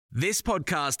This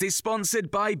podcast is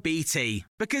sponsored by BT,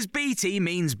 because BT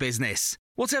means business.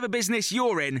 Whatever business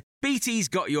you're in, BT's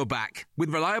got your back, with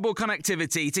reliable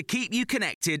connectivity to keep you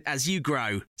connected as you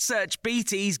grow. Search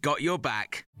BT's got your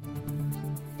back.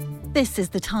 This is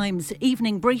the Times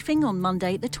evening briefing on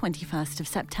Monday, the 21st of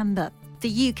September.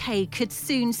 The UK could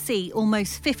soon see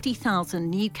almost 50,000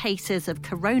 new cases of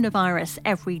coronavirus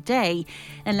every day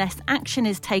unless action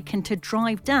is taken to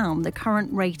drive down the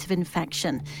current rate of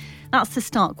infection. That's the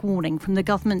stark warning from the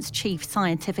government's chief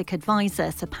scientific advisor,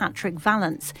 Sir Patrick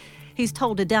Vallance, who's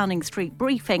told a Downing Street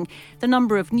briefing the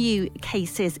number of new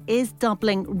cases is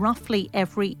doubling roughly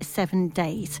every 7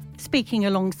 days. Speaking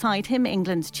alongside him,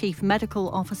 England's Chief Medical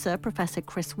Officer, Professor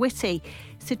Chris Whitty,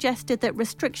 suggested that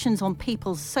restrictions on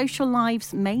people's social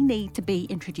lives may need to be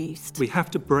introduced. We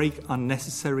have to break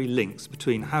unnecessary links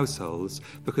between households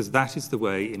because that is the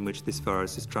way in which this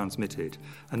virus is transmitted.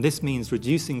 And this means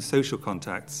reducing social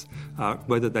contacts,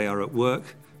 whether they are at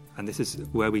work. And this is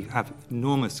where we have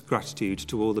enormous gratitude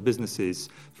to all the businesses,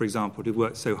 for example, who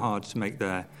worked so hard to make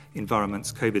their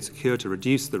environments COVID secure to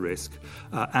reduce the risk,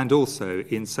 and also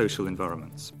in social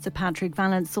environments. Sir Patrick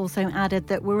Vallance also added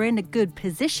that we're in a good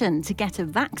position to get a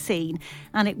vaccine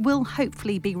and it will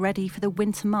hopefully be ready for the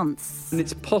winter months. And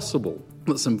it's possible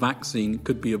that some vaccine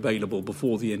could be available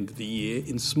before the end of the year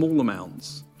in small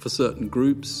amounts for certain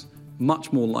groups.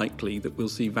 Much more likely that we'll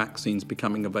see vaccines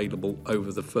becoming available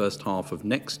over the first half of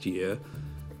next year.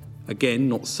 Again,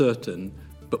 not certain,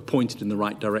 but pointed in the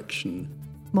right direction.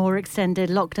 More extended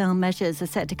lockdown measures are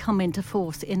set to come into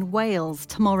force in Wales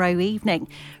tomorrow evening.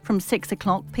 From 6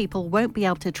 o'clock, people won't be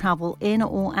able to travel in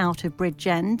or out of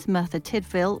Bridgend, Merthyr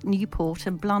Tydfil, Newport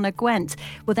and Blaenau Gwent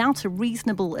without a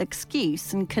reasonable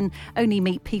excuse and can only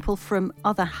meet people from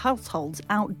other households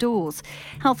outdoors.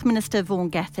 Health Minister Vaughan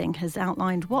Gething has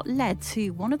outlined what led to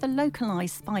one of the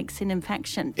localised spikes in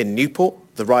infection. In Newport,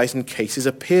 the rise in cases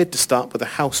appeared to start with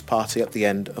a house party at the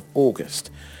end of August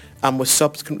and was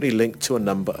subsequently linked to a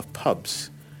number of pubs.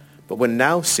 But we're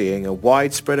now seeing a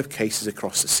widespread of cases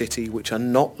across the city which are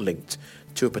not linked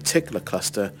to a particular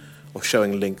cluster or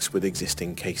showing links with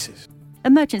existing cases.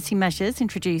 Emergency measures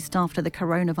introduced after the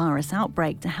coronavirus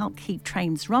outbreak to help keep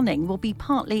trains running will be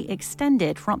partly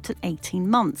extended for up to 18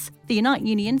 months. The Unite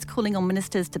Union's calling on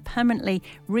ministers to permanently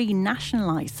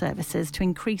renationalise services to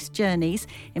increase journeys,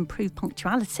 improve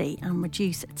punctuality and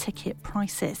reduce ticket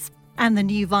prices. And the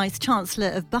new Vice-Chancellor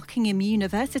of Buckingham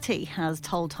University has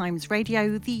told Times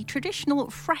Radio the traditional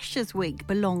Freshers' Week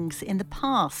belongs in the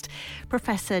past.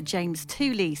 Professor James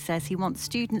Tooley says he wants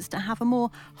students to have a more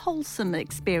wholesome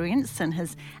experience and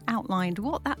has outlined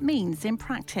what that means in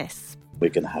practice.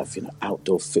 We're going to have,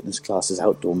 outdoor fitness classes,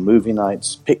 outdoor movie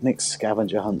nights, picnics,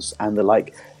 scavenger hunts and the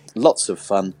like. Lots of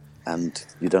fun. And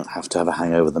you don't have to have a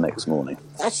hangover the next morning.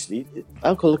 Actually,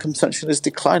 alcohol consumption is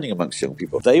declining amongst young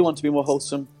people. They want to be more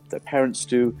wholesome, their parents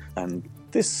do, and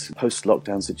this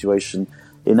post-lockdown situation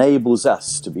enables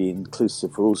us to be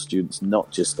inclusive for all students,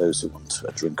 not just those who want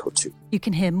a drink or two. You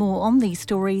can hear more on these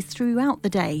stories throughout the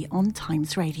day on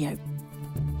Times Radio.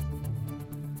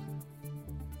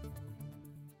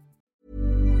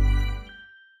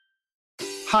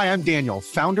 Hi, I'm Daniel,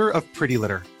 founder of Pretty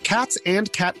Litter. Cats and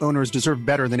cat owners deserve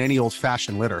better than any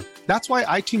old-fashioned litter. That's why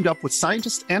I teamed up with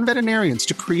scientists and veterinarians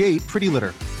to create Pretty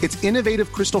Litter. Its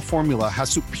innovative crystal formula has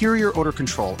superior odor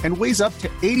control and weighs up to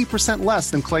 80%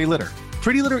 less than clay litter.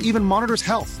 Pretty Litter even monitors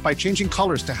health by changing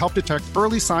colors to help detect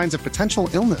early signs of potential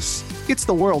illness. It's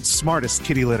the world's smartest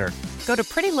kitty litter. Go to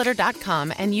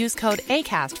prettylitter.com and use code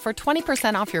ACAST for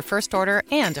 20% off your first order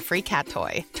and a free cat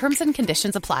toy. Terms and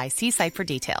conditions apply. See site for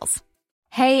details.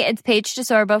 Hey, it's Paige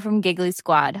DeSorbo from Giggly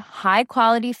Squad. High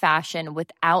quality fashion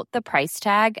without the price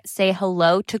tag. Say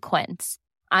hello to Quince.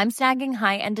 I'm snagging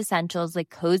high-end essentials like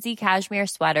cozy cashmere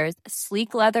sweaters,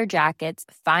 sleek leather jackets,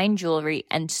 fine jewelry,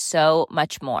 and so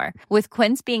much more. With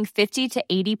Quince being 50 to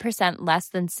 80% less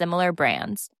than similar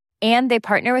brands. And they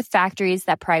partner with factories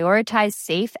that prioritize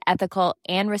safe, ethical,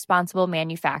 and responsible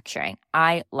manufacturing.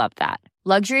 I love that.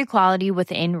 Luxury quality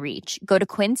within reach. Go to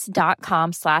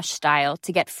quince.com/style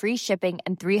to get free shipping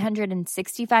and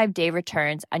 365-day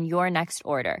returns on your next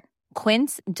order.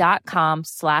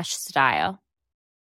 Quince.com/style.